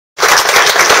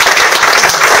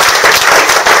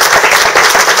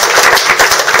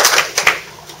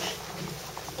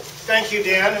Thank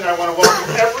you, Dan, and I want to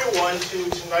welcome everyone to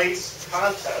tonight's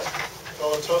contest.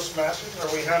 Fellow Toastmasters,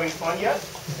 are we having fun yet?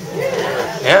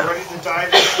 Yeah. Ready to dive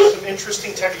into some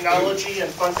interesting technology and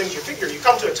fun things? You figure you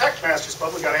come to a TechMasters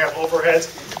club, we got to have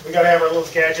overheads, we got to have our little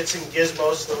gadgets and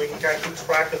gizmos so that we can kind of keep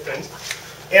track of things.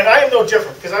 And I am no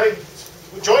different because I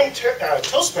joined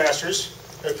Toastmasters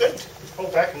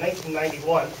back in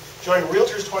 1991. Joined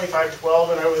Realtors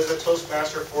 2512, and I was a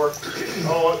Toastmaster for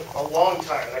a long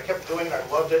time. And I kept doing it, I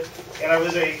loved it, and I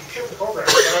was a computer programmer,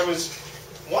 but I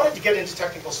wanted to get into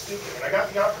technical speaking, and I got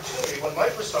the opportunity when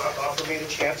Microsoft offered me the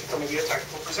chance to come and be a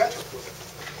technical presenter with it.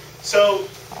 So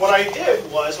what I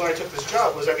did was, when I took this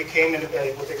job, was I became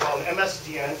what they call an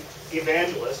MSDN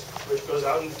evangelist, which goes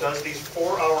out and does these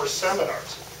 4-hour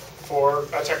seminars for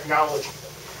technology.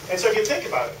 And so if you think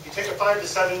about it, you take a 5 to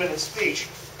 7 minute speech,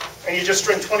 and you just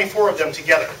string 24 of them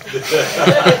together.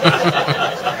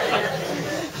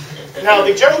 Now,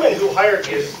 the gentleman who hired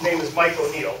me, his name is Mike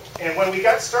O'Neill, and when we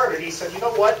got started, he said, you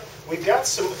know what, we've got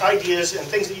some ideas and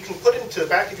things that you can put into the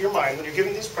back of your mind when you're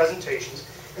giving these presentations,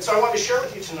 and so I want to share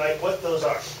with you tonight what those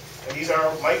are. And these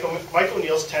are Mike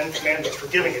O'Neill's 10 commandments for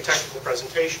giving a technical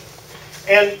presentation.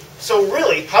 And so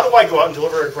really, how do I go out and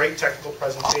deliver a great technical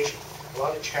presentation? A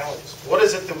lot of challenges. What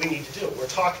is it that we need to do? We're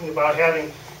talking about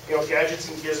having gadgets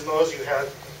and gizmos, you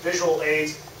have visual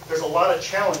aids. There's a lot of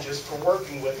challenges for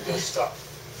working with this stuff.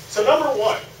 So number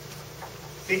one,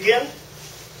 begin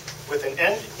with an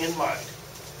end in mind.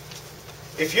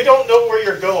 If you don't know where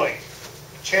you're going,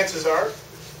 chances are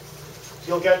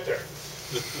you'll get there.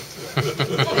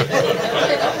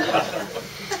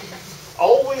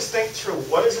 Always think through,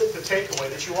 what is it the takeaway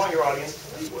that you want your audience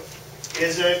to leave with?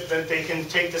 Is it that they can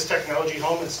take this technology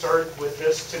home and start with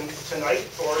this tonight,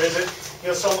 or is it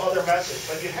some other message?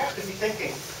 But you have to be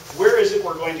thinking, where is it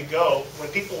we're going to go when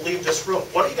people leave this room?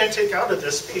 What are you going to take out of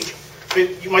this speech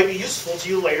that you might be useful to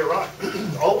you later on?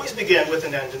 Always begin with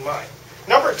an end in mind.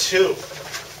 Number two,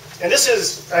 and this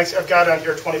is, I've got on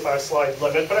here a 25 slide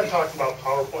limit, but I'm talking about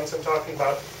PowerPoints, I'm talking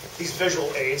about these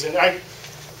visual aids, and a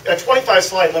 25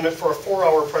 slide limit for a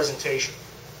 4-hour presentation.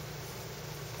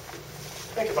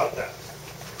 Think about that.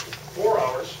 4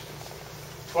 hours,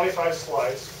 25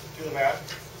 slides, do the math.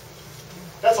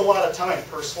 That's a lot of time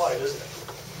per slide, isn't it?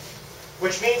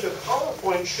 Which means that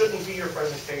PowerPoint shouldn't be your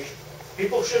presentation.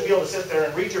 People shouldn't be able to sit there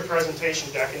and read your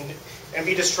presentation deck and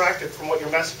be distracted from what your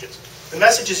message is. The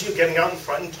message is you getting out in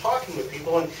front and talking with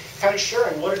people and kind of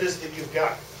sharing what it is that you've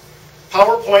got.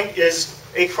 PowerPoint is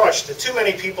a crutch that too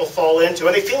many people fall into,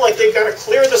 and they feel like they've got to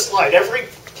clear the slide. Every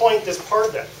point is part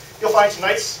of that. You'll find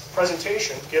tonight's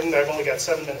presentation, given that I've only got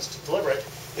 7 minutes to deliver it,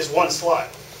 is 1 slide.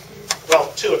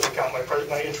 Well, 2 if you count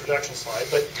my introduction slide.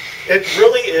 But it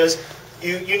really is,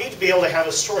 you need to be able to have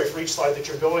a story for each slide that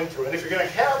you're going through. And if you're going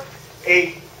to have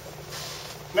a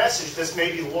message that's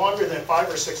maybe longer than 5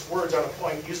 or 6 words on a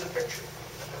point, use a picture.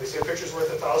 They say a picture's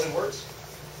worth 1,000 words.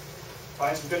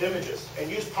 Find some good images. And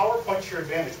use PowerPoint to your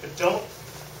advantage. But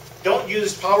don't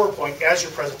use PowerPoint as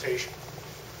your presentation.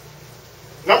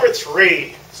 Number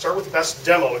 3, start with the best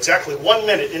demo, exactly 1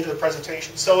 minute into the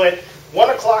presentation. So at 1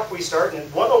 o'clock we start, and at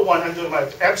 1:01 I'm doing my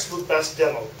absolute best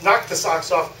demo. Knock the socks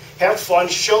off, have fun,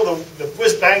 show the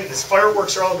whiz-bang, the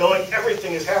fireworks are all going,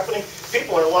 everything is happening,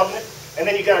 people are loving it, and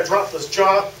then you got to drop those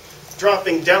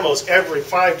jaw-dropping demos every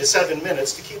 5 to 7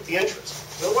 minutes to keep the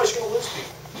interest. Otherwise you're going to lose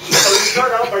people. So you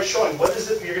start out by showing what is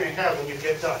it you're going to have when you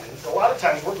get done. And a lot of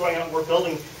times we're going out and we're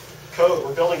building code,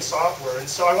 we're building software, and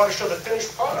so I want to show the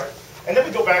finished product. And then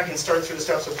we go back and start through the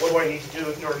steps of what do I need to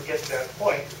do in order to get to that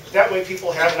point. That way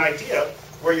people have an idea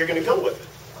where you're going to go with it.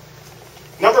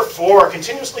 Number 4,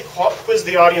 continuously quiz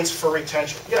the audience for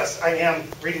retention. Yes, I am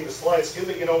reading the slides too,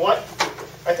 but you know what?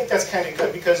 I think that's kind of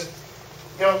good because,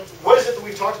 what is it that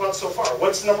we've talked about so far?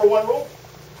 What's the number 1 rule?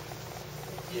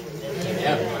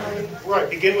 Right,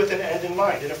 begin with an end in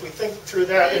mind. And if we think through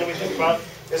that and we think about,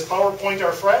 is PowerPoint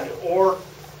our friend or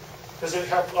does it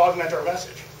help augment our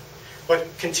message? But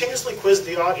continuously quiz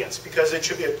the audience because it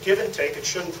should be a give and take. It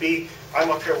shouldn't be,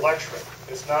 I'm up here lecturing.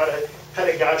 It's not a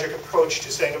pedagogic approach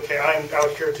to saying, okay, I'm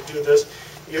out here to do this.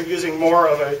 You're using more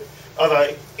of a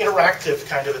interactive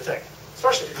kind of a thing.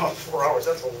 Especially if you're going 4 hours,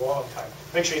 that's a long time.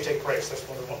 Make sure you take breaks. That's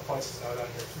one of the points that's not on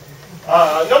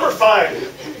here. Number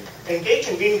 5, engage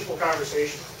in meaningful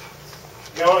conversation.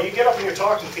 You get up and you're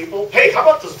talking to people. Hey, how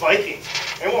about those Vikings?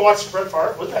 Anyone watch Brett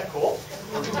Favre? Wasn't that cool?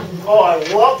 Oh, I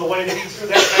love the way that he threw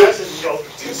that pass and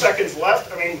 2 seconds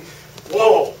left. I mean,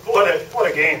 whoa, what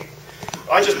a game.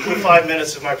 I just blew 5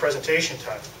 minutes of my presentation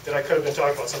time that I could have been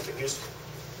talking about something useful.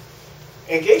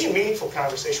 Engage in meaningful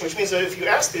conversation, which means that if you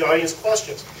ask the audience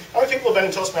questions, how many people have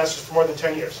been in Toastmasters for more than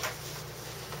 10 years?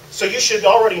 So you should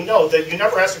already know that you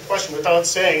never ask a question without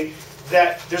saying,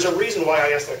 that there's a reason why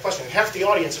I asked that question. Half the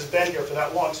audience has been here for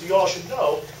that long, so you all should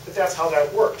know that that's how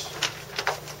that works.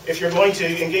 If you're going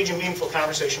to engage in meaningful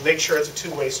conversation, make sure it's a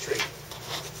two-way street.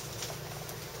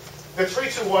 The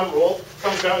 3-2-1 rule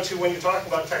comes down to when you're talking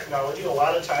about technology, a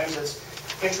lot of times it's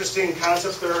interesting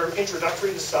concepts that are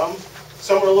introductory to some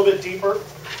are a little bit deeper,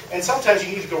 and sometimes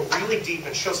you need to go really deep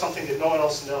and show something that no one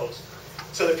else knows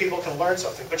so that people can learn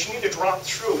something. But you need to drop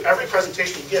through every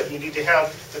presentation you give. You need to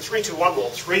have the 3-2-1 rule,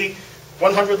 3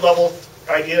 100-level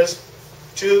ideas,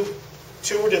 2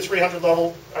 2 to 300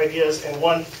 level ideas, and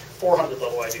 1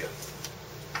 400-level idea.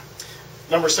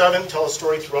 Number 7, tell a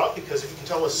story throughout, because if you can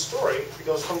tell a story, it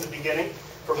goes from the beginning,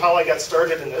 from how I got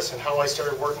started in this and how I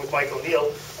started working with Mike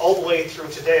O'Neill, all the way through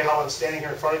today, how I'm standing here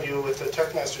in front of you with the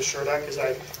TechMasters shirt on, because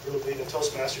I really believe in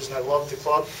Toastmasters and I love the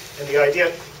club and the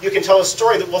idea. You can tell a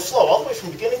story that will flow all the way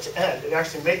from beginning to end and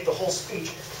actually make the whole speech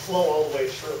flow all the way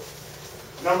through.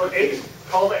 Number 8,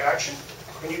 call to action.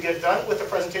 When you get done with the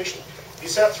presentation, you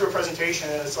sat through a presentation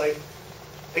and it's like,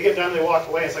 they get done, they walk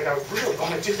away, it's like, I really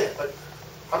want to do that, but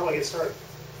how do I get started?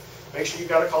 Make sure you've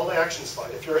got a call to action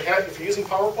slide. If you're using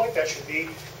PowerPoint, that should be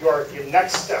your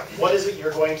next step. What is it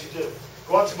you're going to do?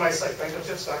 Go out to my site,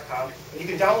 BenkoTips.com, and you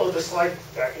can download the slide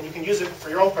deck, and you can use it for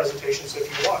your own presentations if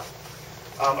you want.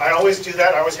 I always do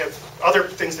that. I always have other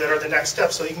things that are the next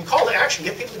step, so you can call to action,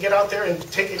 get people to get out there and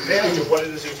take advantage of what it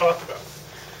is you talked about.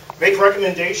 Make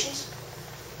recommendations.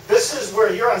 This is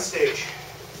where you're on stage.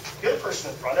 You're the person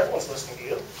in front. Everyone's listening to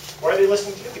you. Why are they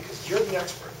listening to you? Because you're the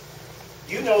expert.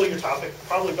 You know your topic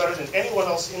probably better than anyone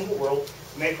else in the world.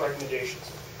 Make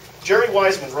recommendations. Jerry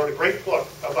Wiseman wrote a great book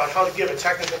about how to give a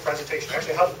technical presentation,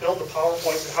 actually how to build the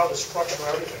PowerPoints and how to structure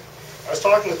everything. I was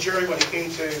talking with Jerry when he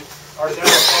came to our dental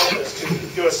office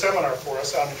to do a seminar for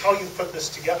us on how you put this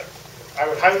together. I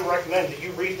would highly recommend that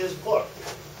you read his book,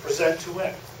 Present to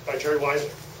Win, by Jerry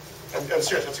Wiseman. I'm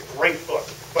serious, that's a great book.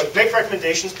 But make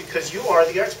recommendations because you are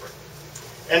the expert.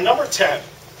 And number 10,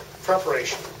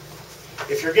 preparation.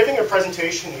 If you're giving a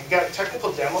presentation and you've got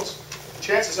technical demos,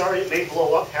 chances are it may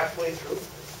blow up halfway through.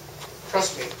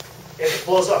 Trust me, it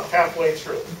blows up halfway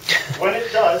through. When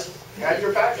it does, have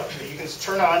your backup that you can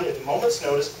turn on at a moment's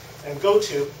notice and go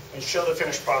to and show the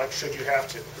finished product should you have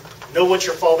to. Know what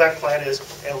your fallback plan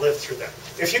is and live through that.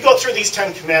 If you go through these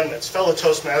 10 commandments, fellow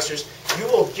Toastmasters, you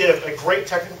will give a great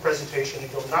technical presentation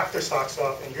and you'll knock their socks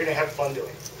off and you're going to have fun doing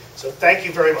it. So thank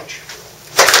you very much.